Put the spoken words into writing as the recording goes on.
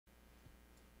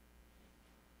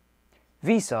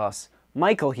Vsauce,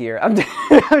 Michael here.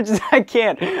 I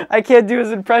can't do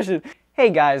his impression. Hey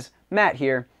guys, Matt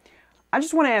here. I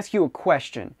just want to ask you a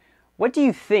question. What do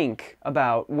you think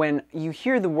about when you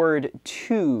hear the word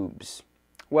tubes?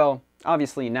 Well,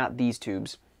 obviously not these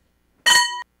tubes.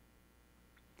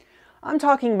 I'm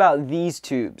talking about these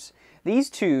tubes. These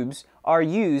tubes are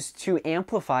used to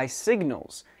amplify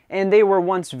signals, and they were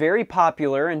once very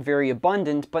popular and very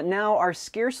abundant, but now are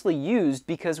scarcely used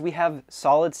because we have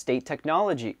solid-state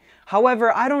technology.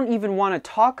 However, I don't even want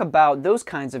to talk about those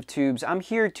kinds of tubes. I'm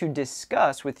here to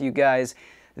discuss with you guys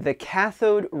the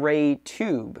cathode ray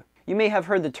tube. You may have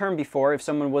heard the term before if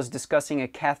someone was discussing a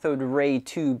cathode ray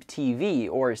tube TV,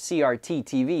 or CRT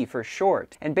TV for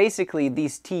short. And basically,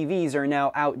 these TVs are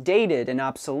now outdated and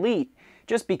obsolete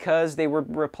just because they were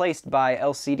replaced by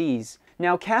LCDs.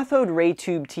 Now, cathode ray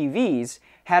tube TVs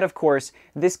had, of course,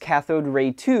 this cathode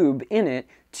ray tube in it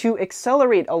to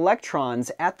accelerate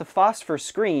electrons at the phosphor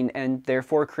screen and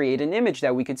therefore create an image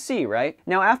that we could see, right?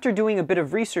 Now, after doing a bit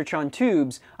of research on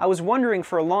tubes, I was wondering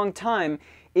for a long time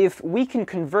if we can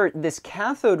convert this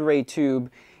cathode ray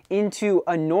tube into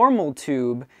a normal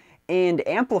tube and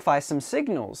amplify some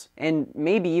signals, and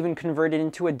maybe even convert it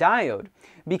into a diode.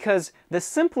 Because the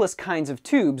simplest kinds of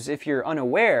tubes, if you're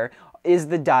unaware, is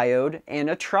the diode and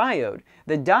a triode.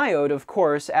 The diode, of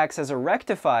course, acts as a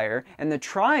rectifier, and the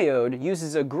triode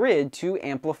uses a grid to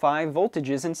amplify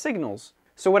voltages and signals.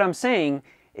 So what I'm saying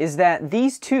is that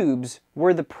these tubes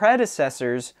were the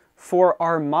predecessors for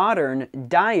our modern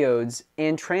diodes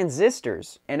and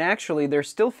transistors. And actually, they're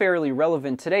still fairly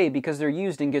relevant today because they're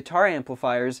used in guitar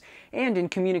amplifiers and in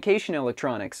communication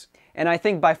electronics. And I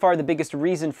think by far the biggest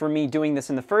reason for me doing this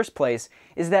in the first place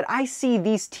is that I see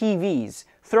these TVs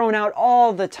thrown out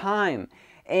all the time,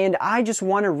 and I just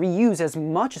want to reuse as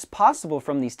much as possible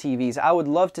from these TVs. I would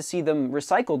love to see them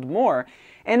recycled more.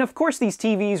 And of course, these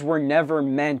TVs were never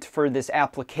meant for this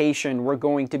application. We're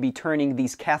going to be turning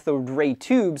these cathode ray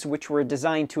tubes, which were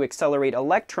designed to accelerate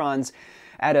electrons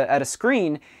at a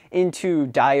screen, into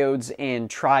diodes and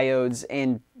triodes,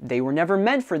 and they were never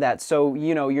meant for that. So,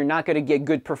 you know, you're not going to get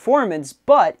good performance,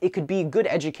 but it could be a good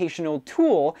educational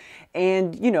tool,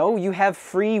 and, you know, you have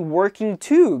free working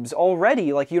tubes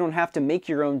already. Like, you don't have to make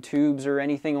your own tubes or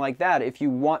anything like that. If you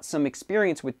want some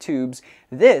experience with tubes,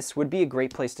 this would be a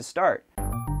great place to start.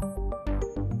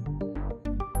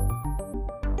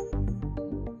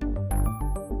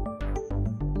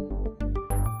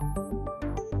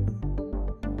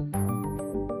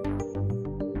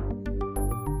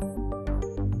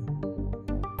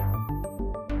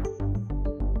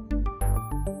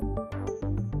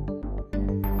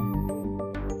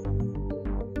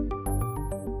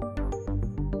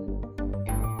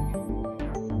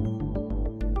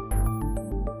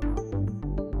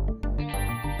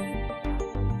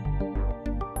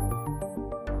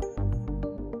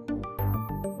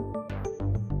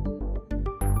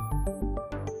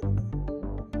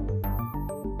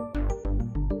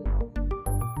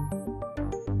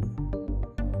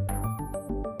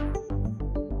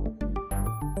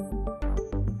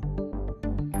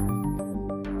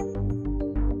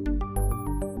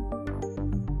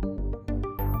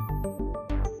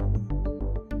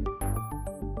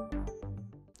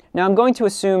 Now, I'm going to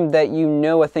assume that you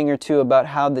know a thing or two about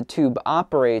how the tube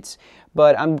operates,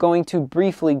 but I'm going to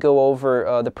briefly go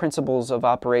over the principles of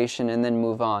operation and then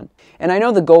move on. And I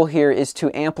know the goal here is to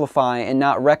amplify and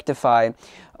not rectify,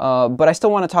 but I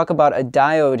still want to talk about a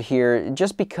diode here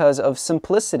just because of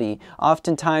simplicity.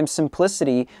 Oftentimes,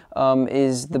 simplicity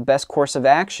is the best course of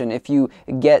action. If you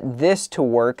get this to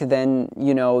work, then,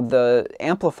 you know, the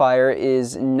amplifier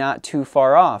is not too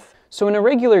far off. So in a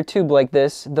regular tube like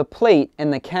this, the plate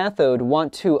and the cathode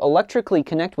want to electrically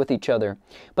connect with each other,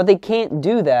 but they can't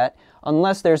do that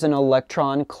unless there's an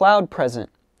electron cloud present.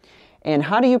 And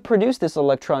how do you produce this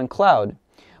electron cloud?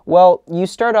 Well, you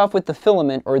start off with the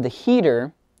filament or the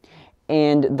heater,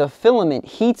 and the filament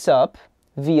heats up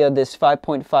via this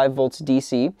 5.5 volts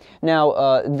DC.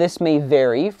 Now, this may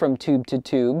vary from tube to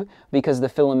tube because the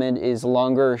filament is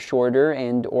longer or shorter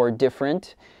and or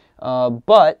different,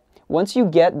 but once you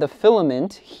get the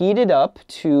filament heated up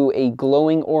to a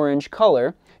glowing orange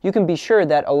color, you can be sure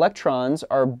that electrons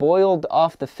are boiled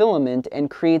off the filament and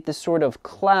create this sort of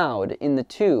cloud in the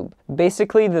tube.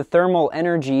 Basically, the thermal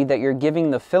energy that you're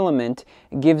giving the filament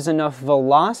gives enough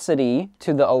velocity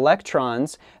to the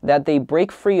electrons that they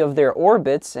break free of their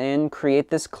orbits and create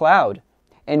this cloud.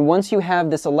 And once you have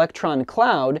this electron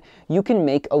cloud, you can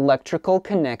make electrical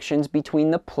connections between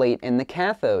the plate and the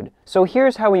cathode. So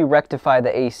here's how we rectify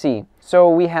the AC. So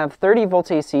we have 30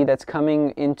 volts AC that's coming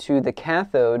into the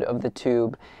cathode of the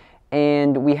tube,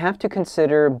 and we have to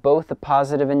consider both the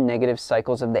positive and negative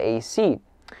cycles of the AC.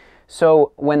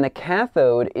 So when the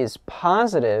cathode is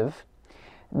positive,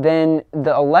 then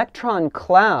the electron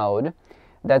cloud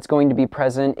that's going to be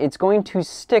present, it's going to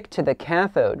stick to the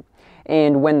cathode.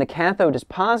 And when the cathode is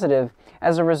positive,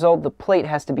 as a result, the plate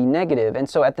has to be negative. And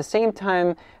so at the same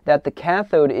time that the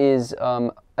cathode is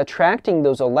attracting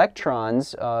those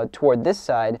electrons toward this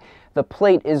side, the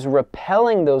plate is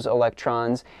repelling those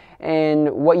electrons, and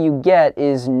what you get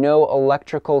is no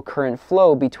electrical current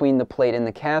flow between the plate and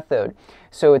the cathode.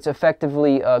 So it's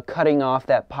effectively cutting off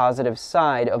that positive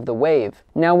side of the wave.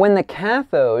 Now when the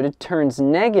cathode turns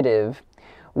negative,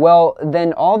 well,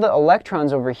 then all the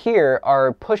electrons over here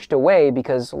are pushed away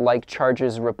because like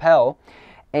charges repel,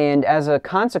 and as a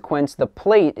consequence the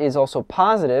plate is also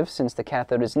positive since the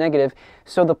cathode is negative,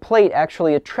 so the plate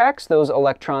actually attracts those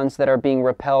electrons that are being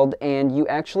repelled, and you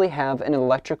actually have an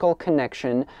electrical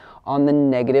connection on the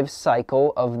negative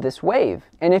cycle of this wave.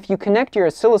 And if you connect your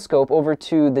oscilloscope over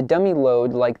to the dummy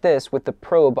load like this with the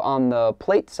probe on the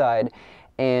plate side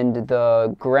and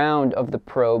the ground of the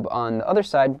probe on the other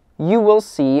side, you will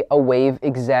see a wave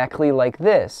exactly like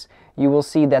this. You will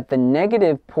see that the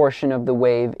negative portion of the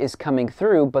wave is coming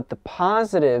through, but the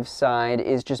positive side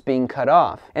is just being cut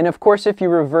off. And of course, if you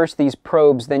reverse these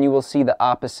probes, then you will see the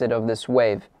opposite of this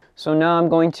wave. So now I'm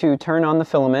going to turn on the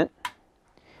filament,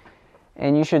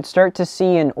 and you should start to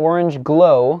see an orange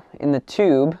glow in the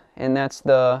tube, and that's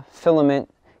the filament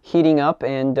heating up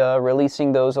and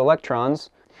releasing those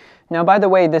electrons. Now, by the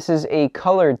way, this is a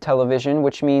colored television,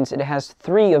 which means it has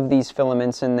 3 of these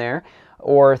filaments in there,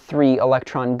 or 3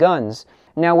 electron guns.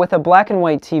 Now, with a black and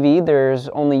white TV, there's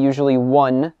only usually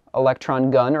 1 electron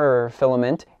gun or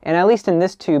filament, and at least in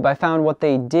this tube, I found what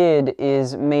they did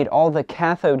is made all the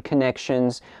cathode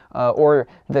connections, or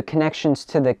the connections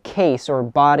to the case or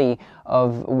body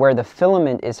of where the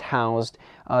filament is housed,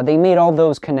 they made all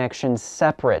those connections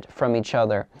separate from each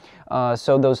other.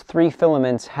 So those 3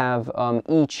 filaments have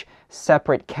each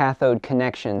separate cathode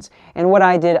connections. And what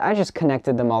I did, I just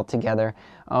connected them all together.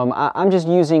 I'm just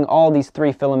using all these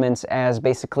 3 filaments as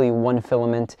basically one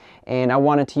filament, and I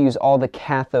wanted to use all the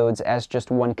cathodes as just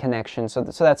one connection, so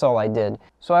that's all I did.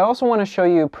 So I also want to show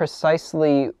you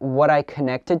precisely what I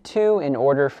connected to in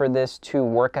order for this to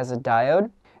work as a diode,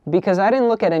 because I didn't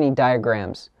look at any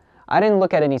diagrams. I didn't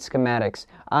look at any schematics.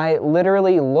 I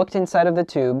literally looked inside of the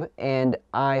tube and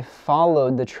I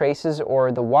followed the traces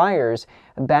or the wires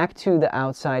back to the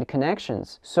outside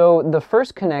connections. So the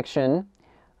first connection,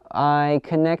 I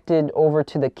connected over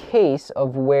to the case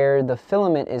of where the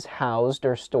filament is housed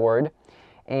or stored,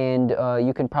 and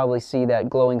you can probably see that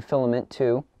glowing filament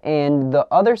too. And the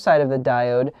other side of the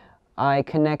diode, I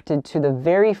connected to the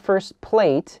very first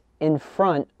plate in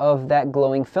front of that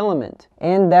glowing filament.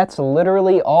 And that's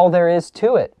literally all there is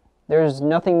to it. There's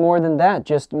nothing more than that.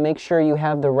 Just make sure you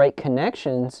have the right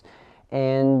connections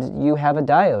and you have a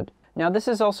diode. Now this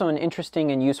is also an interesting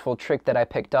and useful trick that I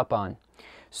picked up on.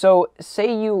 So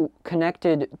say you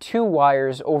connected 2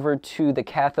 wires over to the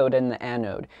cathode and the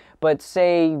anode, but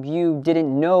say you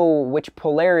didn't know which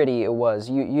polarity it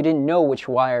was. You didn't know which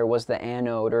wire was the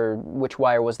anode or which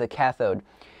wire was the cathode.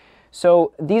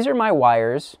 So these are my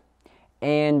wires,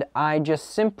 and I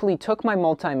just simply took my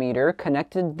multimeter,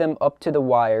 connected them up to the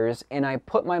wires, and I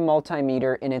put my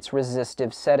multimeter in its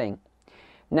resistive setting.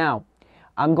 Now,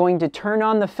 I'm going to turn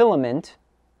on the filament,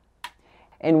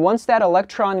 and once that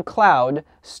electron cloud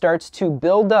starts to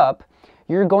build up,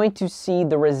 you're going to see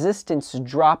the resistance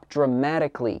drop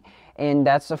dramatically. And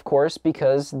that's, of course,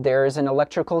 because there's an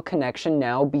electrical connection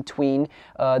now between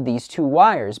these 2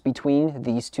 wires, between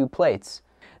these 2 plates.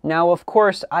 Now, of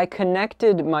course, I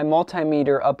connected my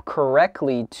multimeter up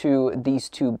correctly to these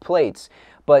 2 plates,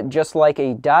 but just like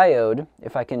a diode,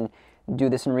 if I can do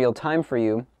this in real time for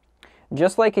you,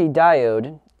 just like a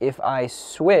diode, if I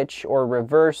switch or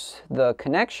reverse the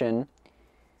connection,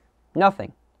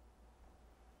 nothing.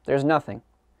 There's nothing.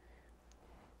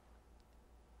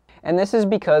 And this is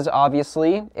because,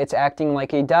 obviously, it's acting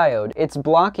like a diode. It's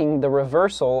blocking the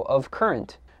reversal of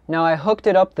current. Now I hooked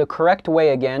it up the correct way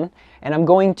again, and I'm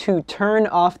going to turn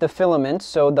off the filament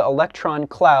so the electron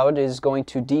cloud is going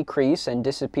to decrease and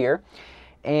disappear.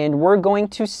 And we're going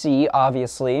to see,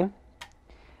 obviously,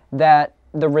 that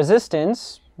the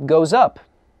resistance goes up.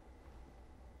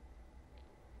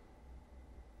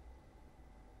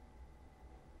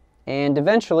 And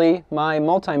eventually my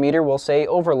multimeter will say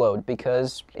overload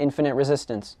because infinite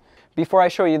resistance. Before I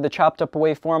show you the chopped up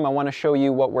waveform, I want to show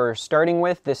you what we're starting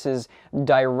with. This is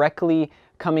directly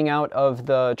coming out of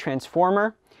the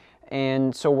transformer,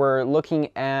 and so we're looking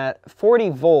at 40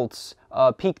 volts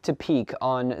peak to peak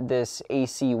on this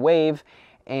AC wave,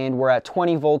 and we're at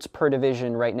 20 volts per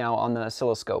division right now on the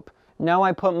oscilloscope. Now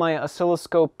I put my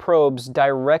oscilloscope probes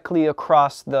directly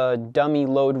across the dummy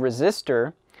load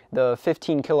resistor, the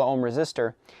 15 kilo ohm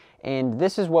resistor, and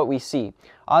this is what we see.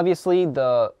 Obviously,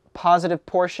 the positive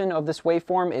portion of this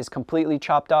waveform is completely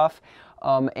chopped off,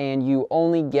 and you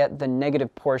only get the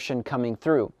negative portion coming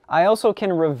through. I also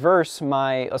can reverse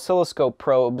my oscilloscope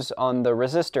probes on the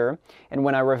resistor, and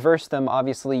when I reverse them,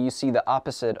 obviously you see the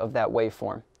opposite of that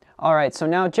waveform. Alright, so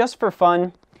now just for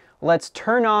fun, let's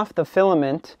turn off the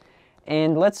filament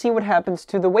and let's see what happens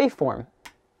to the waveform.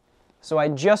 So I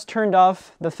just turned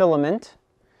off the filament,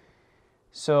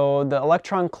 so the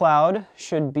electron cloud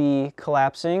should be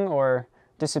collapsing or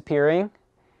disappearing,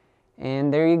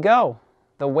 and there you go.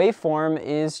 The waveform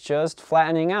is just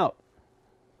flattening out.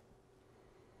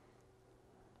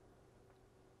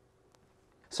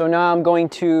 So now I'm going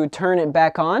to turn it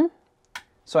back on.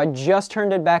 So I just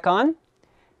turned it back on,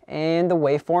 and the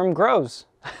waveform grows.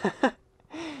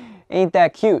 Ain't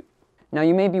that cute? Now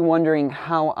you may be wondering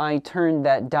how I turned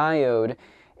that diode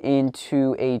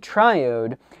into a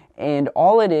triode, and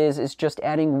all it is just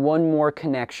adding one more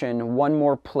connection, one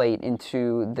more plate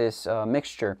into this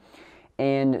mixture.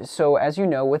 And so, as you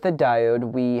know, with a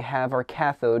diode, we have our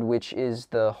cathode, which is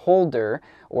the holder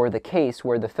or the case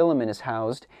where the filament is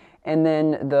housed, and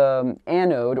then the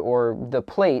anode or the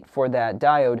plate for that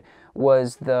diode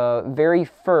was the very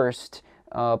first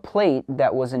plate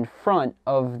that was in front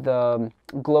of the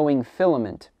glowing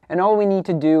filament. And all we need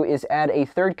to do is add a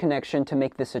third connection to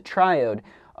make this a triode.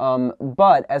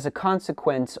 But as a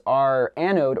consequence, our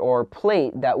anode or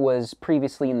plate that was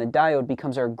previously in the diode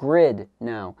becomes our grid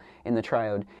now in the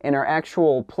triode. And our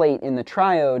actual plate in the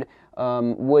triode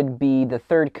would be the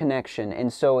third connection.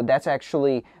 And so that's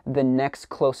actually the next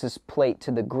closest plate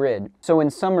to the grid. So in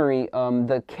summary,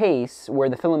 the case where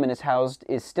the filament is housed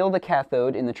is still the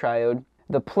cathode in the triode.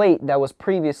 The plate that was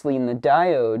previously in the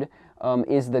diode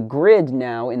is the grid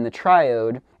now in the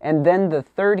triode, and then the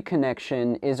third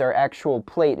connection is our actual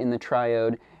plate in the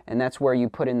triode, and that's where you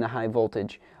put in the high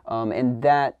voltage. And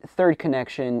that third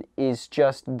connection is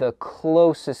just the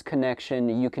closest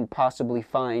connection you can possibly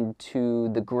find to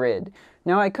the grid.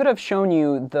 Now I could have shown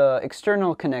you the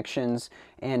external connections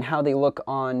and how they look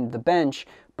on the bench,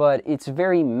 but it's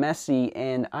very messy,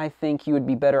 and I think you would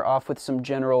be better off with some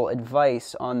general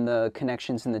advice on the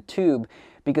connections in the tube,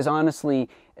 because honestly,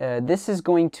 this is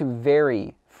going to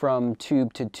vary from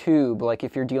tube to tube. Like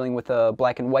if you're dealing with a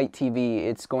black and white TV,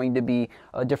 it's going to be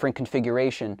a different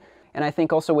configuration. And I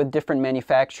think also with different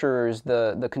manufacturers,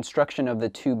 the construction of the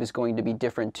tube is going to be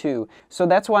different too. So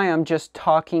that's why I'm just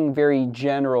talking very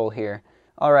general here.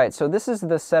 Alright, so this is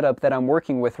the setup that I'm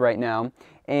working with right now,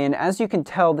 and as you can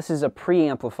tell, this is a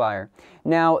preamplifier.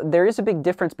 Now, there is a big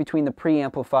difference between the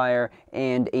preamplifier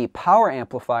and a power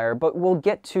amplifier, but we'll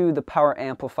get to the power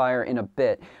amplifier in a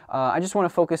bit. I just want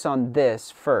to focus on this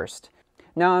first.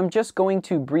 Now, I'm just going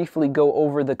to briefly go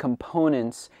over the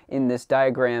components in this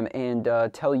diagram and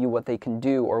tell you what they can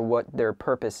do or what their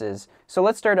purpose is. So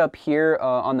let's start up here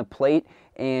on the plate,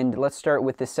 and let's start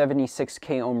with the 76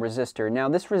 k ohm resistor. Now,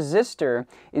 this resistor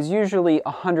is usually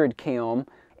 100 k ohm,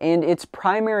 and its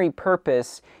primary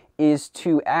purpose is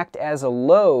to act as a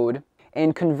load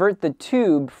and convert the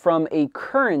tube from a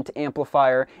current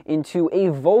amplifier into a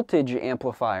voltage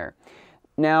amplifier.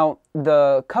 Now,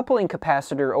 the coupling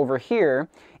capacitor over here,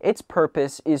 its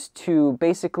purpose is to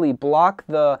basically block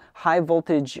the high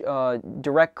voltage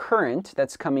direct current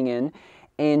that's coming in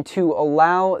and to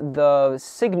allow the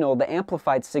signal, the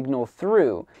amplified signal,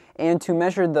 through. And to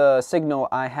measure the signal,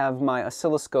 I have my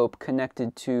oscilloscope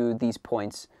connected to these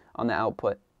points on the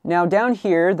output. Now down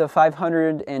here, the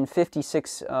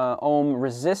 556 ohm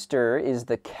resistor is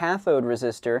the cathode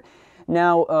resistor.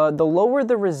 Now, the lower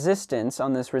the resistance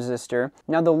on this resistor,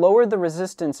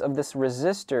 of this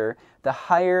resistor, the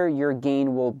higher your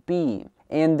gain will be.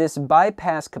 And this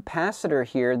bypass capacitor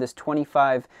here, this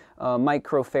 25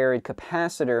 microfarad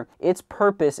capacitor, its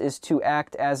purpose is to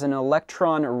act as an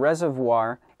electron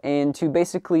reservoir and to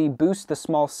basically boost the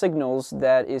small signals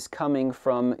that is coming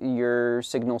from your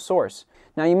signal source.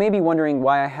 Now you may be wondering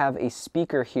why I have a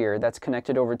speaker here that's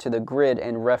connected over to the grid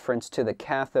and referenced to the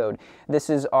cathode. This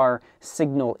is our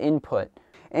signal input.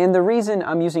 And the reason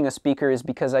I'm using a speaker is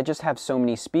because I just have so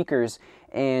many speakers,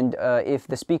 and if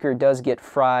the speaker does get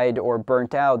fried or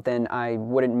burnt out, then I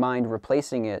wouldn't mind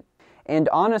replacing it. And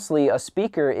honestly, a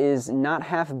speaker is not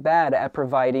half bad at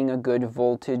providing a good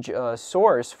voltage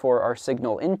source for our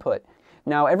signal input.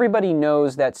 Now, everybody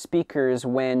knows that speakers,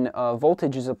 when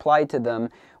voltage is applied to them,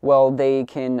 well, they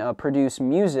can produce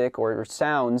music or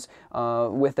sounds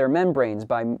with their membranes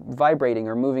by vibrating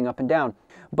or moving up and down.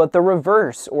 But the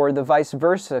reverse, or the vice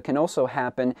versa, can also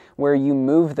happen, where you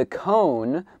move the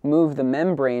cone, move the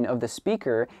membrane of the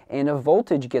speaker, and a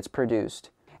voltage gets produced.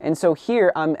 And so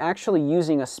here I'm actually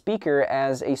using a speaker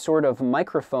as a sort of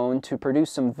microphone to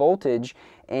produce some voltage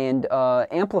and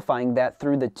amplifying that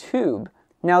through the tube.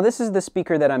 Now this is the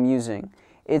speaker that I'm using.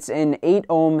 It's an 8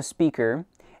 ohm speaker,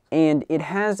 and it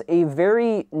has a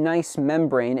very nice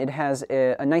membrane. It has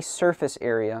a nice surface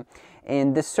area,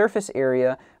 and this surface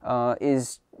area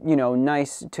is, you know,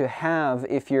 nice to have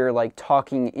if you're like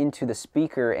talking into the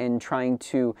speaker and trying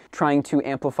to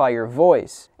amplify your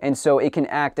voice. And so it can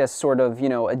act as sort of, you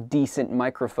know, a decent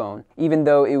microphone, even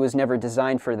though it was never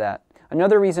designed for that.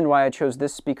 Another reason why I chose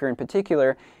this speaker in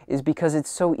particular is because it's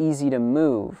so easy to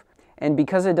move. And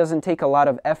because it doesn't take a lot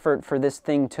of effort for this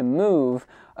thing to move,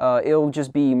 it'll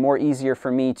just be more easier for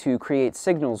me to create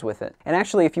signals with it. And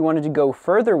actually, if you wanted to go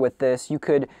further with this, you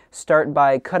could start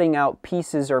by cutting out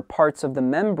pieces or parts of the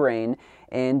membrane,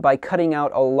 and by cutting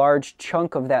out a large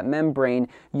chunk of that membrane,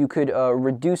 you could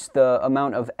reduce the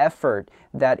amount of effort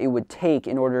that it would take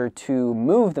in order to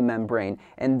move the membrane,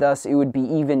 and thus it would be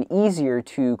even easier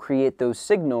to create those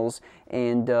signals,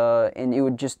 and it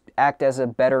would just act as a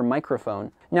better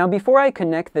microphone. Now, before I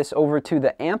connect this over to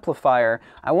the amplifier,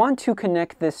 I want to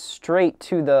connect this straight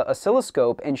to the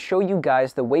oscilloscope and show you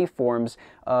guys the waveforms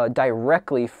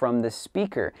directly from the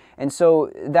speaker. And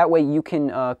so that way you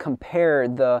can compare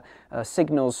the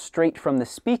signals straight from the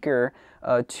speaker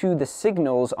to the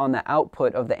signals on the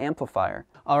output of the amplifier.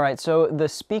 Alright, so the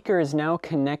speaker is now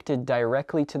connected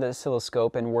directly to the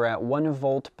oscilloscope, and we're at 1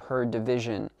 volt per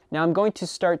division. Now I'm going to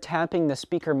start tapping the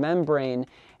speaker membrane,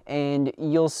 and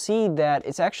you'll see that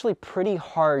it's actually pretty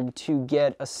hard to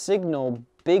get a signal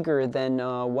bigger than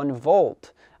 1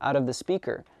 volt out of the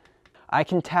speaker. I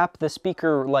can tap the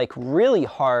speaker like really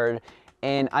hard,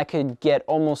 and I could get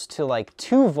almost to like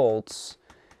 2 volts,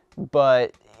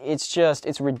 but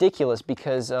it's ridiculous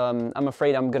because I'm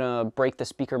afraid I'm gonna break the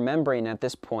speaker membrane at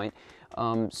this point.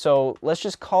 So let's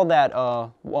just call that a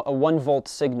 1 volt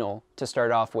signal to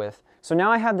start off with. So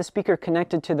now I have the speaker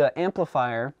connected to the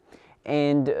amplifier,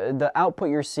 and the output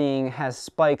you're seeing has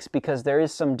spikes because there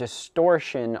is some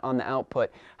distortion on the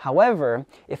output. However,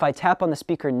 if I tap on the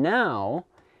speaker now,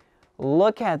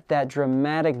 look at that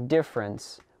dramatic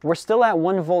difference. We're still at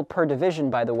 1 volt per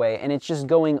division, by the way, and it's just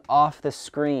going off the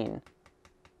screen.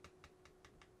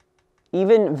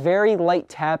 Even very light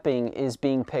tapping is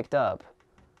being picked up.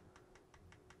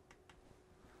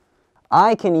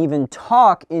 I can even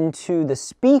talk into the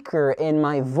speaker and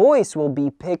my voice will be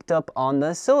picked up on the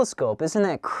oscilloscope. Isn't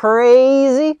that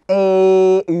crazy?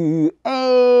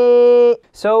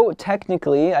 So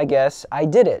technically, I guess I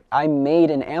did it. I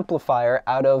made an amplifier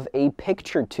out of a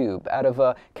picture tube, out of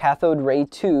a cathode ray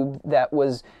tube that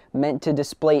was meant to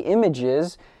display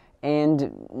images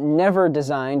and never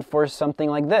designed for something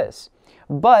like this.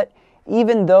 But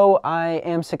even though I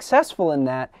am successful in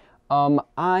that,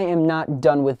 I am not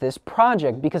done with this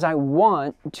project because I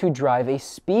want to drive a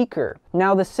speaker.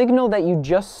 Now, the signal that you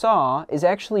just saw is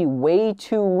actually way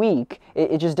too weak.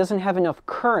 It just doesn't have enough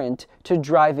current to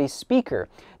drive a speaker.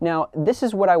 Now, this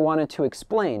is what I wanted to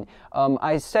explain.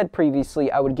 I said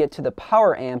previously I would get to the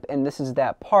power amp, and this is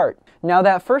that part. Now,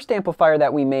 that first amplifier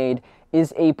that we made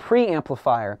is a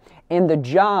preamplifier, and the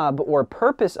job or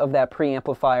purpose of that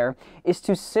preamplifier is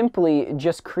to simply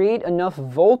just create enough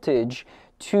voltage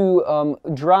to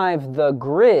drive the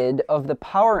grid of the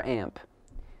power amp.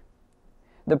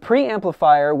 The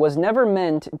preamplifier was never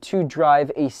meant to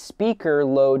drive a speaker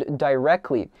load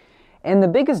directly. And the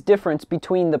biggest difference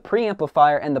between the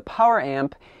preamplifier and the power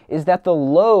amp is that the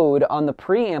load on the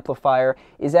preamplifier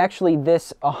is actually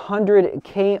this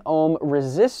 100k ohm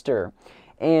resistor.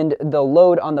 And the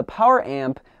load on the power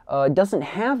amp doesn't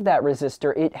have that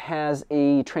resistor. It has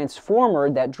a transformer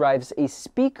that drives a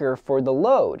speaker for the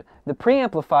load. The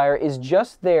preamplifier is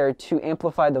just there to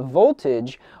amplify the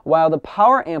voltage, while the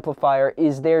power amplifier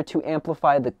is there to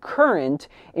amplify the current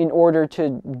in order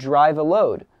to drive a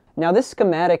load. Now, this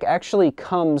schematic actually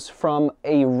comes from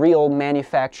a real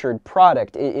manufactured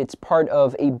product. It's part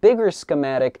of a bigger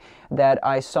schematic that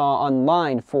I saw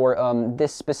online for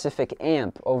this specific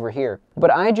amp over here.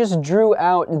 But I just drew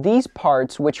out these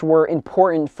parts, which were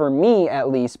important for me, at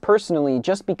least personally,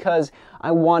 just because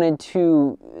I wanted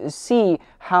to see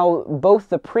how both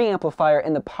the preamplifier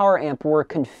and the power amp were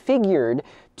configured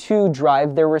to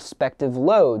drive their respective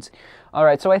loads.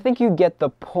 Alright, so I think you get the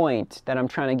point that I'm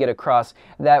trying to get across,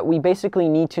 that we basically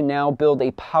need to now build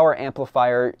a power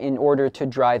amplifier in order to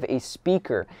drive a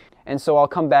speaker. And so I'll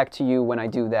come back to you when I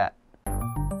do that.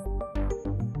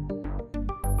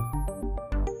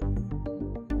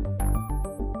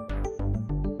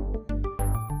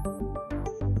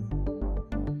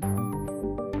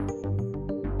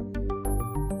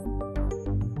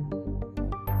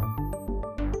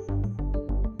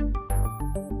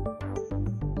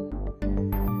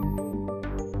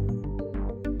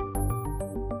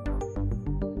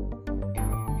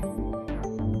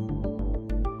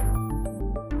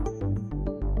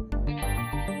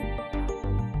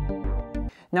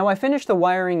 Now I finished the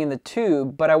wiring in the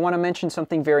tube, but I want to mention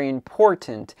something very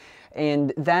important,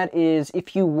 and that is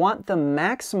if you want the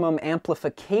maximum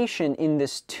amplification in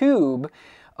this tube,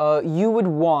 you would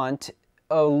want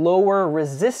a lower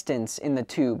resistance in the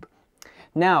tube.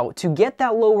 Now, to get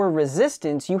that lower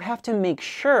resistance, you have to make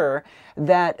sure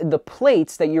that the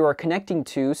plates that you are connecting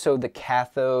to, so the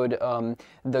cathode,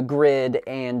 the grid,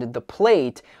 and the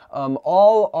plate,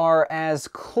 all are as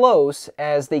close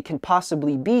as they can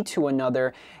possibly be to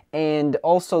another, and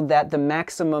also that the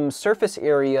maximum surface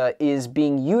area is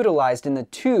being utilized in the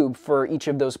tube for each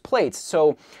of those plates.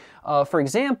 So, for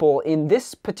example, in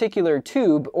this particular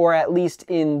tube, or at least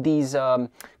in these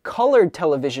colored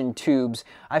television tubes,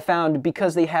 I found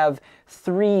because they have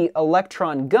 3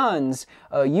 electron guns,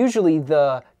 usually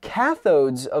the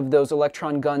cathodes of those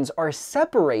electron guns are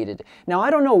separated. Now,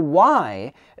 I don't know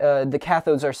why the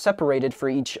cathodes are separated for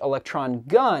each electron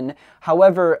gun.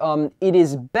 However, it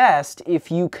is best if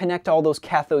you connect all those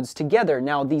cathodes together.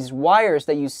 Now, these wires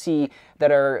that you see that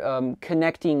are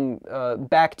connecting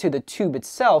back to the tube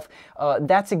itself,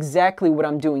 that's exactly what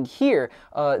I'm doing here.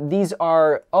 These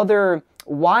are other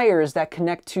wires that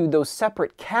connect to those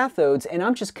separate cathodes, and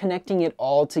I'm just connecting it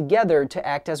all together to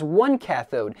act as one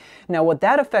cathode. Now what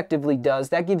that effectively does,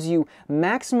 that gives you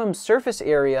maximum surface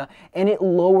area and it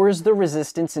lowers the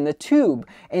resistance in the tube,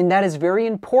 and that is very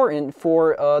important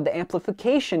for the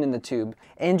amplification in the tube.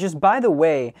 And just by the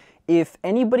way, if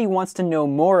anybody wants to know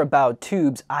more about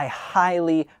tubes, I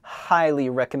highly, highly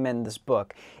recommend this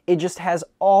book. It just has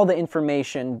all the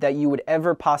information that you would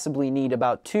ever possibly need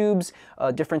about tubes,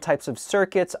 different types of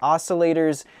circuits,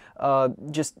 oscillators,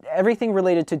 just everything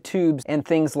related to tubes and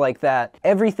things like that.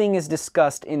 Everything is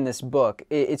discussed in this book.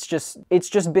 It's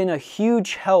just been a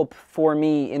huge help for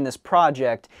me in this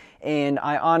project, and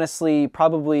I honestly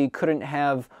probably couldn't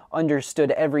have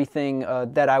understood everything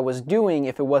that I was doing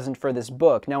if it wasn't for this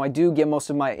book. Now, I do get most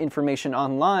of my information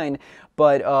online,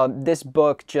 but this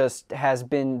book just has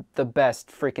been the best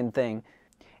freaking thing.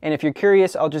 And if you're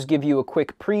curious, I'll just give you a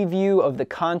quick preview of the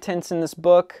contents in this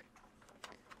book.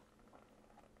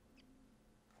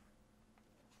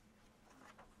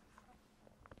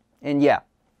 And yeah.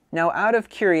 Now, out of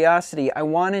curiosity, I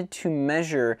wanted to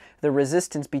measure the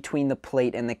resistance between the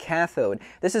plate and the cathode.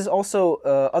 This is also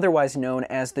otherwise known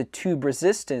as the tube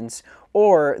resistance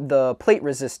or the plate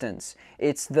resistance.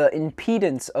 It's the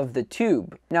impedance of the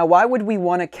tube. Now, why would we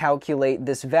want to calculate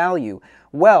this value?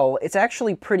 Well, it's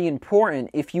actually pretty important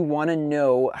if you want to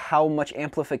know how much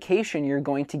amplification you're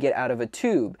going to get out of a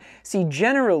tube. See,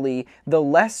 generally, the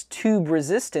less tube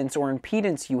resistance or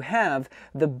impedance you have,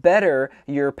 the better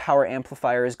your power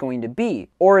amplifier is going to be,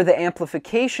 or the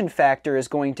amplification factor is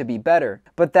going to be better.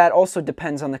 But that also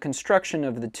depends on the construction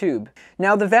of the tube.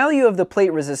 Now, the value of the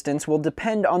plate resistance will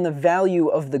depend on the value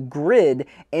of the grid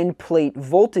and plate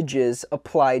voltages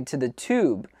applied to the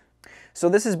tube. So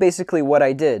this is basically what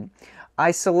I did.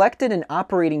 I selected an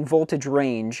operating voltage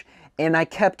range and I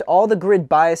kept all the grid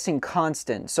biasing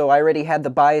constant. So I already had the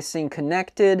biasing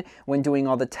connected when doing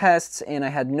all the tests, and I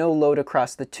had no load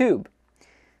across the tube.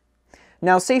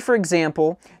 Now, say for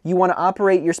example, you want to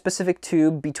operate your specific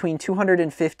tube between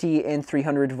 250 and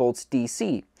 300 volts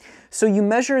DC. So you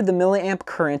measure the milliamp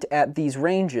current at these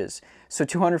ranges. So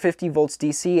 250 volts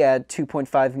DC at 2.5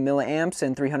 milliamps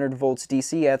and 300 volts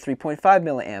DC at 3.5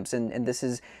 milliamps. And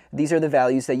these are the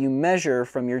values that you measure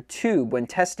from your tube when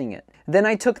testing it. Then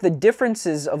I took the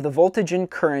differences of the voltage and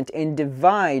current and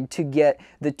divide to get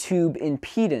the tube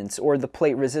impedance, or the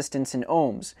plate resistance in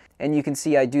ohms. And you can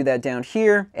see I do that down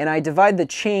here, and I divide the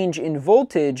change in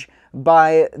voltage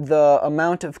by the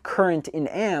amount of current in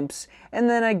amps, and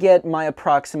then I get my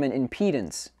approximate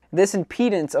impedance. This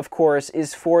impedance, of course,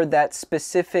 is for that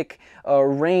specific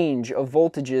range of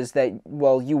voltages that,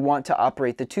 well, you want to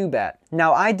operate the tube at.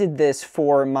 Now, I did this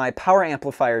for my power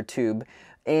amplifier tube,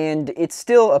 and it's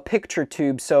still a picture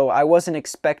tube, so I wasn't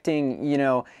expecting, you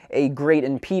know, a great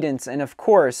impedance. And of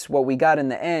course, what we got in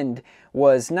the end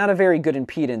was not a very good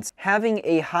impedance. Having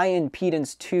a high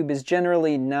impedance tube is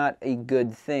generally not a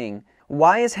good thing.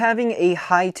 Why is having a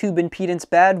high tube impedance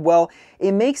bad? Well,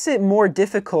 it makes it more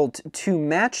difficult to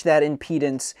match that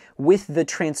impedance with the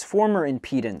transformer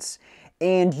impedance.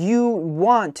 And you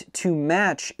want to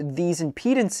match these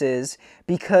impedances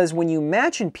because when you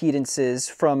match impedances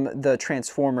from the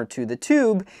transformer to the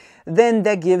tube, then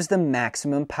that gives the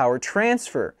maximum power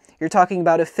transfer. You're talking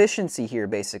about efficiency here,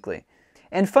 basically.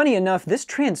 And funny enough, this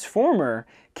transformer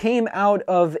came out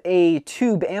of a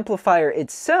tube amplifier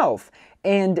itself,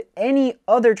 and any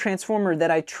other transformer that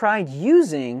I tried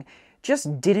using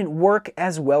just didn't work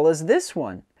as well as this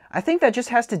one. I think that just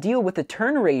has to deal with the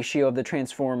turn ratio of the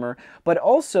transformer, but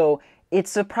also it's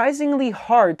surprisingly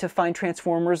hard to find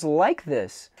transformers like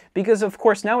this. Because of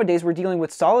course nowadays we're dealing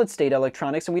with solid state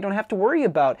electronics and we don't have to worry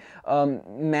about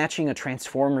matching a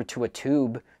transformer to a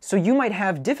tube. So you might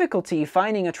have difficulty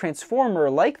finding a transformer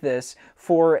like this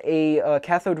for a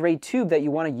cathode ray tube that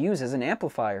you want to use as an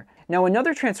amplifier. Now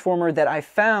another transformer that I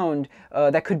found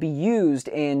that could be used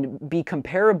and be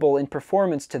comparable in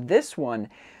performance to this one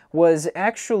was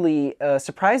actually,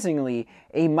 surprisingly,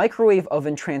 a microwave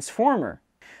oven transformer.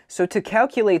 So to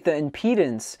calculate the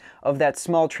impedance of that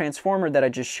small transformer that I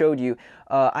just showed you,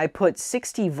 I put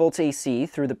 60 volts AC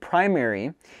through the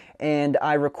primary, and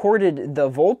I recorded the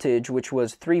voltage, which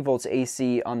was 3 volts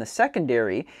AC on the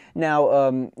secondary.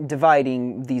 Now,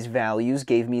 dividing these values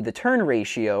gave me the turn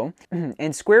ratio,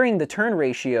 and squaring the turn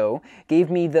ratio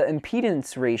gave me the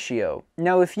impedance ratio.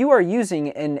 Now, if you are using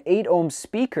an 8 ohm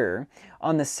speaker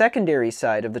on the secondary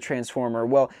side of the transformer,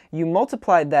 well, you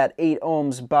multiply that 8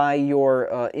 ohms by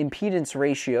your impedance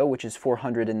ratio, which is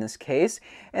 400 in this case,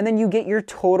 and then you get your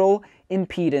total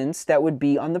impedance that would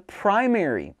be on the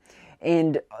primary.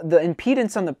 And the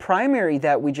impedance on the primary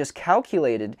that we just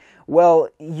calculated, well,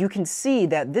 you can see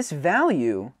that this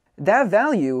value, that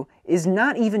value is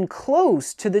not even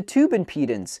close to the tube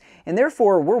impedance, and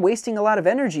therefore we're wasting a lot of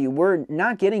energy. We're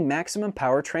not getting maximum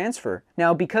power transfer.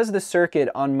 Now, because the circuit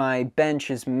on my bench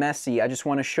is messy, I just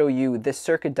want to show you this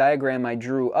circuit diagram I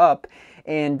drew up,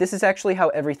 and this is actually how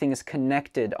everything is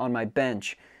connected on my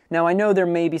bench. Now, I know there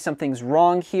may be some things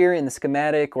wrong here in the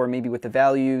schematic or maybe with the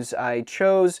values I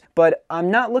chose, but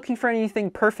I'm not looking for anything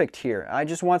perfect here. I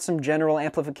just want some general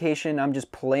amplification. I'm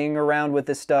just playing around with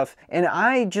this stuff, and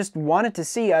I just wanted to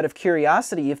see out of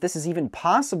curiosity if this is even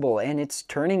possible, and it's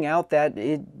turning out that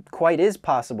it quite is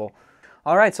possible.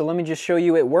 Alright, so let me just show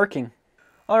you it working.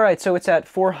 Alright, so it's at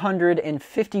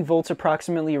 450 volts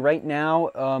approximately right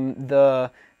now.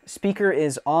 The speaker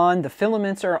is on, the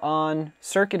filaments are on,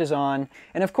 circuit is on,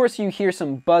 and of course you hear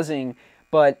some buzzing,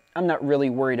 but I'm not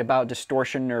really worried about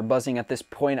distortion or buzzing at this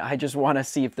point. I just want to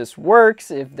see if this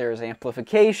works, if there's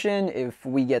amplification, if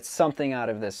we get something out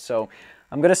of this. So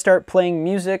I'm going to start playing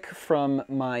music from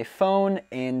my phone,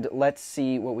 and let's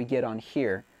see what we get on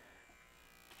here.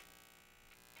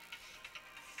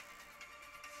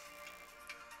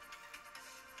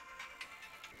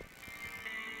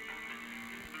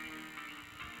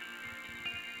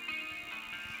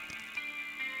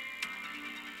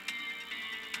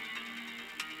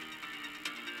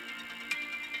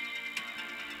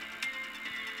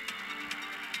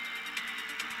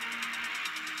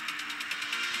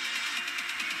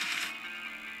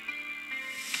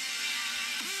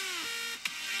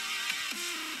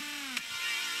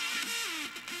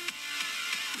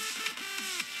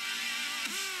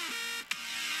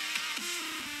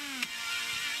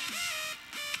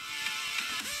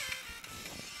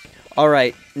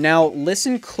 Alright, now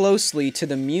listen closely to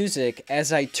the music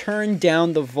as I turn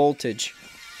down the voltage.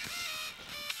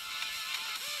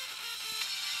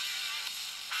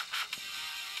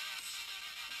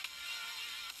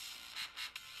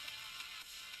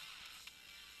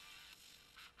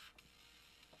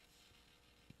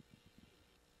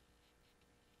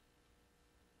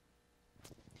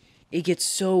 It gets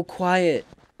so quiet.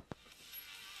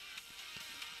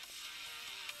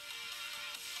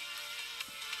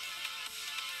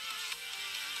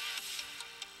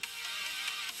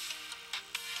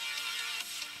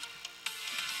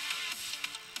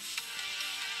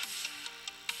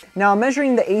 Now I'm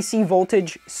measuring the AC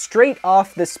voltage straight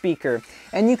off the speaker,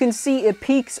 and you can see it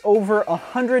peaks over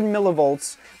 100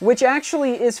 millivolts, which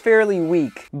actually is fairly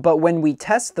weak. But when we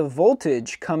test the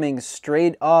voltage coming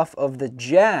straight off of the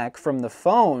jack from the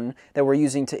phone that we're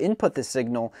using to input the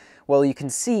signal, well, you can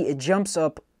see it jumps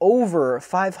up over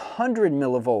 500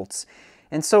 millivolts.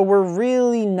 And so we're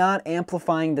really not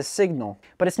amplifying the signal.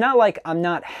 But it's not like I'm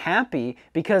not happy,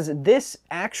 because this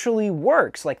actually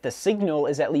works. Like, the signal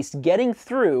is at least getting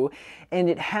through, and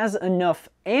it has enough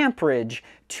amperage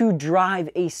to drive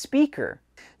a speaker.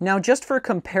 Now, just for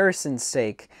comparison's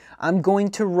sake, I'm going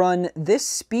to run this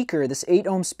speaker, this 8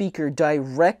 ohm speaker,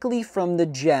 directly from the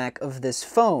jack of this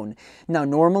phone. Now,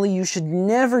 normally you should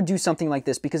never do something like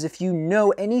this, because if you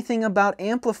know anything about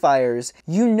amplifiers,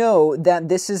 you know that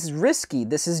this is risky,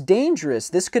 this is dangerous,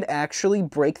 this could actually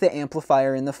break the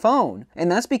amplifier in the phone.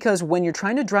 And that's because when you're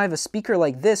trying to drive a speaker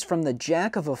like this from the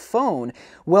jack of a phone,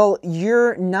 well,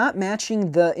 you're not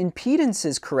matching the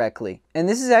impedances correctly. And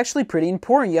this is actually pretty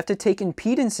important. You have to take impedance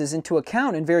impedances into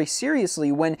account and very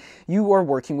seriously when you are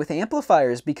working with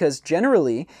amplifiers, because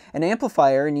generally an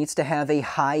amplifier needs to have a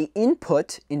high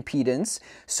input impedance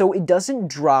so it doesn't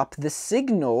drop the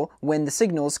signal when the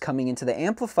signal is coming into the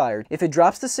amplifier. If it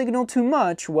drops the signal too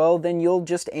much, well, then you'll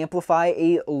just amplify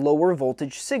a lower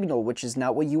voltage signal, which is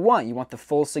not what you want. You want the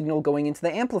full signal going into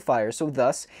the amplifier, so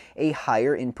thus a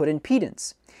higher input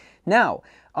impedance. Now,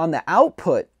 on the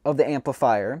output of the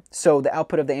amplifier, so the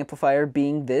output of the amplifier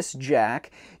being this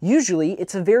jack, usually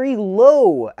it's a very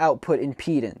low output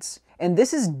impedance. And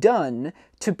this is done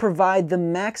to provide the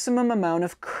maximum amount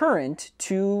of current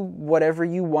to whatever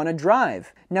you want to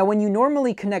drive. Now, when you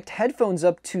normally connect headphones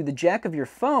up to the jack of your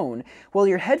phone, well,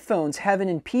 your headphones have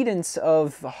an impedance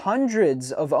of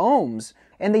hundreds of ohms.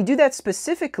 And they do that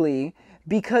specifically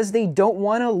because they don't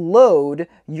want to load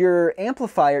your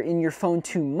amplifier in your phone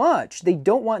too much. They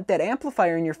don't want that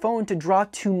amplifier in your phone to draw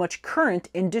too much current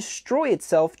and destroy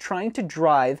itself trying to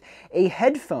drive a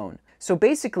headphone. So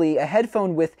basically, a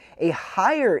headphone with a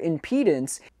higher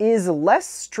impedance is less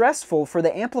stressful for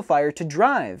the amplifier to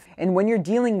drive. And when you're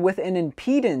dealing with an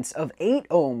impedance of 8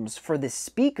 ohms for the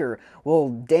speaker, well,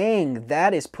 dang,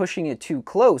 that is pushing it too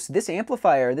close. This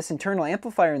amplifier, this internal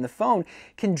amplifier in the phone,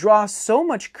 can draw so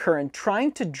much current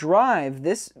trying to drive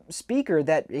this speaker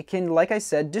that it can, like I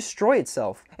said, destroy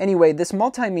itself. Anyway, this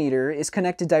multimeter is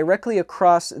connected directly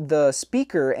across the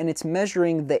speaker and it's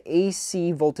measuring the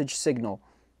AC voltage signal.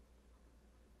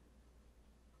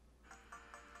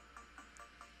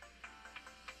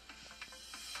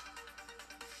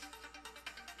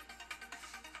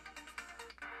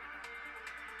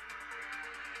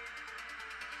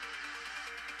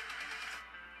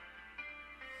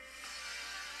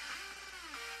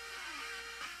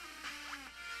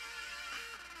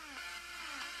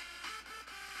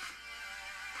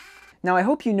 Now, I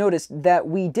hope you noticed that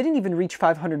we didn't even reach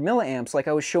 500 milliamps like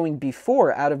I was showing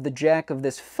before out of the jack of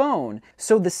this phone.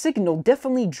 So the signal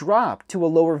definitely dropped to a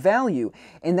lower value.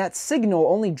 And that signal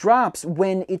only drops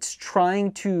when it's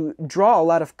trying to draw a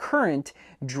lot of current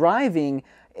driving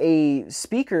a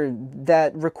speaker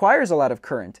that requires a lot of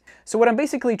current. So what I'm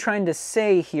basically trying to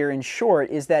say here in short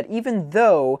is that even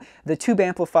though the tube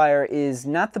amplifier is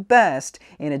not the best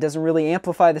and it doesn't really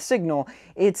amplify the signal,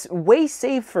 it's way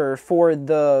safer for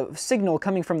the signal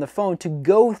coming from the phone to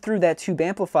go through that tube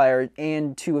amplifier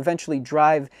and to eventually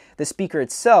drive the speaker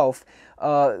itself,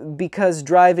 because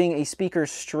driving a speaker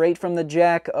straight from the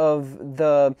jack of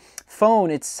the phone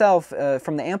itself,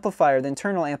 from the amplifier, the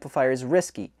internal amplifier, is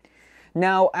risky.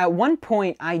 Now, at one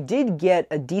point, I did get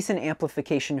a decent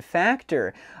amplification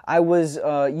factor. I was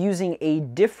using a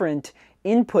different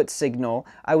input signal.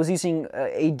 I was using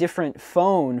a different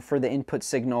phone for the input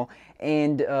signal,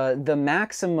 and the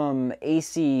maximum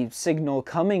AC signal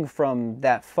coming from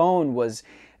that phone was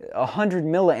 100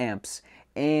 milliamps.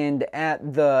 And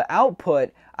at the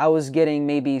output, I was getting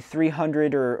maybe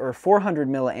 300 or 400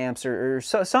 milliamps or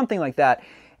something like that.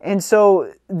 And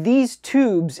so these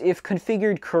tubes, if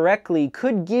configured correctly,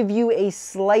 could give you a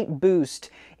slight boost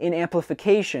in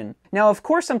amplification. Now, of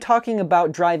course, I'm talking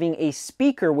about driving a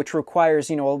speaker, which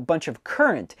requires, a bunch of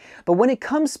current. But when it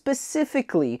comes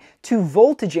specifically to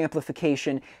voltage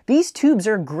amplification, these tubes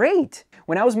are great.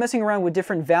 When I was messing around with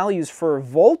different values for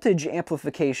voltage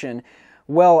amplification,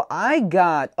 well, I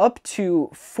got up to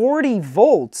 40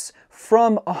 volts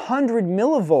from 100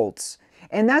 millivolts.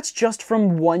 And that's just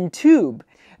from one tube.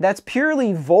 That's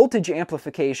purely voltage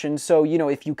amplification. So,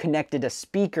 if you connected a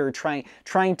speaker,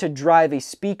 trying to drive a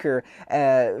speaker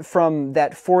from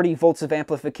that 40 volts of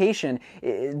amplification,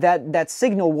 that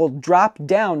signal will drop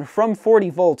down from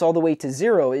 40 volts all the way to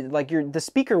 0. The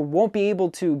speaker won't be able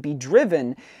to be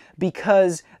driven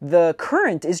because the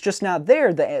current is just not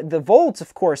there. The volts,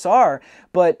 of course, are,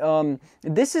 but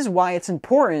this is why it's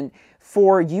important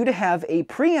for you to have a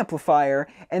preamplifier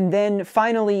and then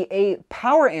finally a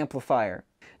power amplifier.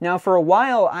 Now, for a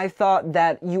while, I thought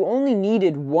that you only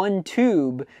needed one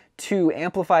tube to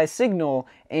amplify a signal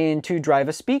and to drive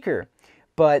a speaker.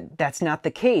 But that's not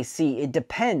the case. See, it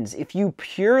depends. If you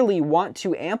purely want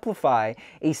to amplify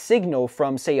a signal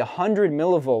from, say, 100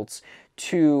 millivolts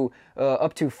to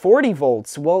up to 40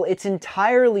 volts, well, it's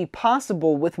entirely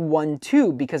possible with one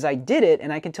tube, because I did it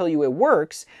and I can tell you it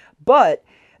works, but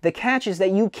the catch is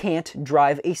that you can't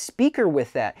drive a speaker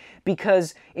with that,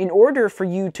 because in order for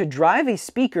you to drive a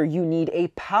speaker, you need a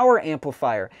power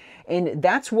amplifier. And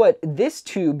that's what this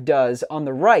tube does on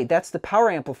the right. That's the power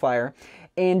amplifier.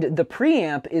 And the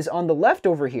preamp is on the left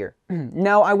over here.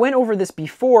 Now, I went over this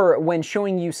before when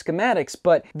showing you schematics,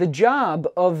 but the job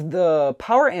of the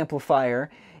power amplifier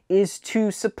is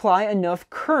to supply enough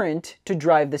current to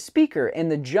drive the speaker,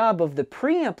 and the job of the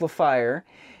preamplifier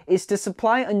is to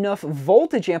supply enough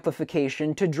voltage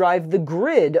amplification to drive the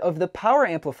grid of the power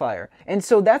amplifier. And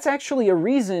so that's actually a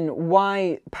reason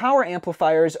why power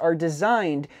amplifiers are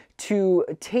designed to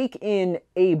take in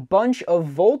a bunch of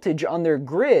voltage on their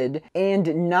grid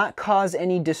and not cause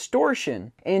any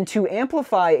distortion. And to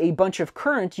amplify a bunch of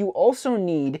current, you also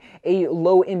need a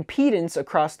low impedance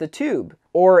across the tube,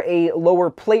 or a lower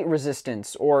plate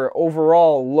resistance, or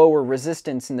overall lower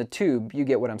resistance in the tube. You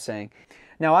get what I'm saying.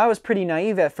 Now, I was pretty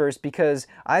naive at first because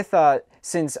I thought,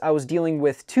 since I was dealing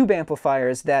with tube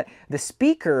amplifiers, that the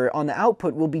speaker on the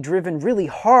output will be driven really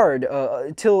hard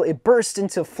till it bursts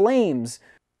into flames.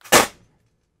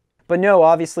 But no,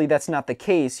 obviously that's not the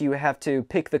case. You have to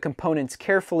pick the components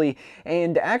carefully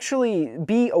and actually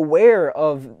be aware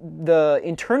of the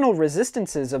internal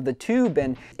resistances of the tube,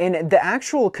 and the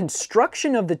actual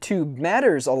construction of the tube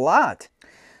matters a lot.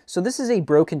 So this is a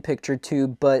broken picture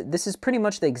tube, but this is pretty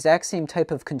much the exact same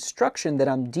type of construction that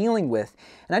I'm dealing with.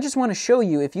 And I just want to show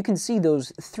you, if you can see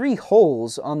those 3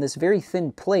 holes on this very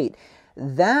thin plate,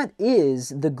 that is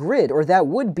the grid, or that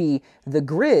would be the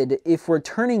grid if we're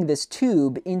turning this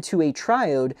tube into a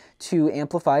triode to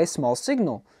amplify a small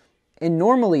signal. And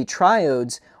normally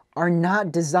triodes are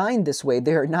not designed this way.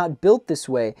 They are not built this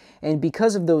way. And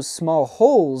because of those small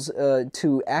holes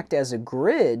to act as a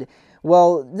grid,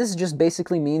 well, this just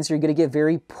basically means you're going to get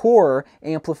very poor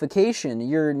amplification.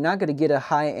 You're not going to get a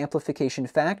high amplification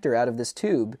factor out of this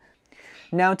tube.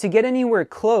 Now, to get anywhere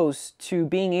close to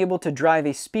being able to drive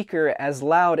a speaker as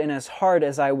loud and as hard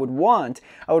as I would want,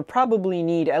 I would probably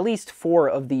need at least 4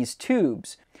 of these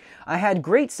tubes. I had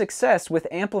great success with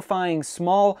amplifying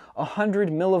small 100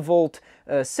 millivolt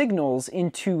signals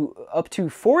into up to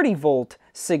 40 volt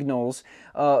signals,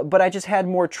 but I just had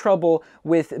more trouble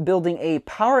with building a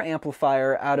power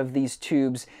amplifier out of these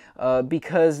tubes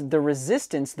because the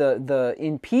resistance, the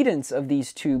impedance of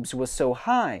these tubes was so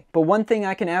high. But one thing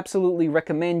I can absolutely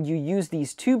recommend you use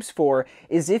these tubes for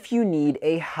is if you need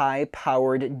a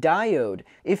high-powered diode.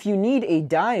 If you need a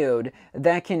diode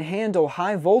that can handle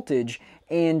high voltage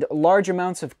and large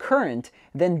amounts of current,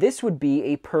 then this would be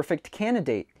a perfect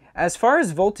candidate. As far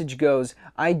as voltage goes,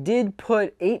 I did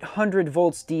put 800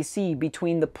 volts DC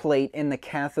between the plate and the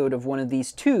cathode of one of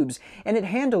these tubes, and it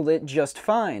handled it just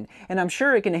fine. And I'm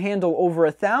sure it can handle over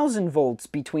 1,000 volts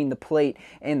between the plate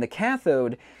and the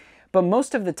cathode, but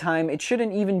most of the time it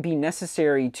shouldn't even be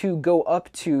necessary to go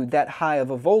up to that high of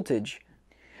a voltage.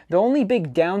 The only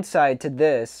big downside to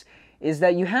this is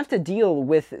that you have to deal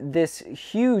with this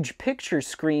huge picture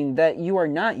screen that you are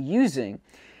not using.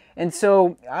 And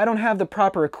so I don't have the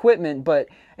proper equipment, but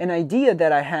an idea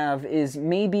that I have is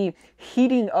maybe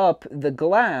heating up the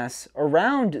glass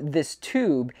around this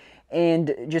tube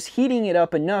and just heating it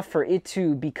up enough for it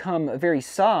to become very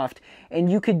soft,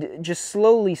 and you could just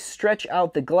slowly stretch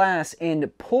out the glass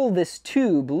and pull this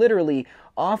tube literally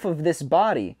off of this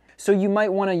body. So you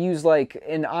might want to use like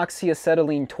an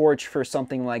oxyacetylene torch for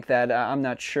something like that. I'm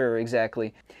not sure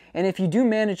exactly. And if you do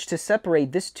manage to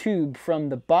separate this tube from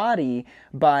the body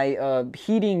by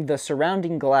heating the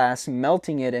surrounding glass,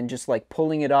 melting it, and just like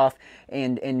pulling it off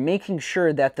and making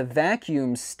sure that the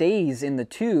vacuum stays in the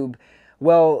tube,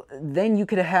 well, then you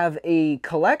could have a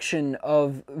collection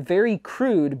of very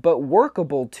crude but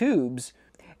workable tubes.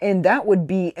 And that would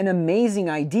be an amazing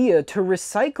idea to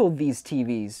recycle these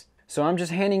TVs. So I'm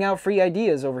just handing out free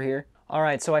ideas over here.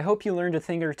 Alright, so I hope you learned a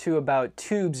thing or two about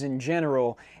tubes in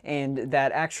general, and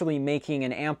that actually making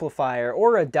an amplifier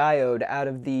or a diode out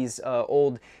of these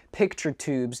old picture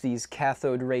tubes, these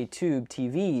cathode ray tube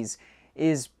TVs,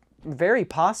 is very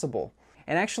possible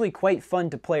and actually quite fun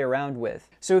to play around with.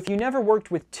 So if you never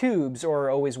worked with tubes or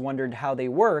always wondered how they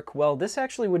work, well, this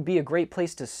actually would be a great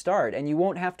place to start, and you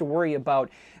won't have to worry about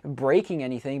breaking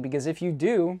anything, because if you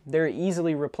do, they're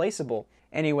easily replaceable.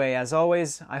 Anyway, as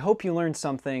always, I hope you learned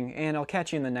something, and I'll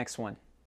catch you in the next one.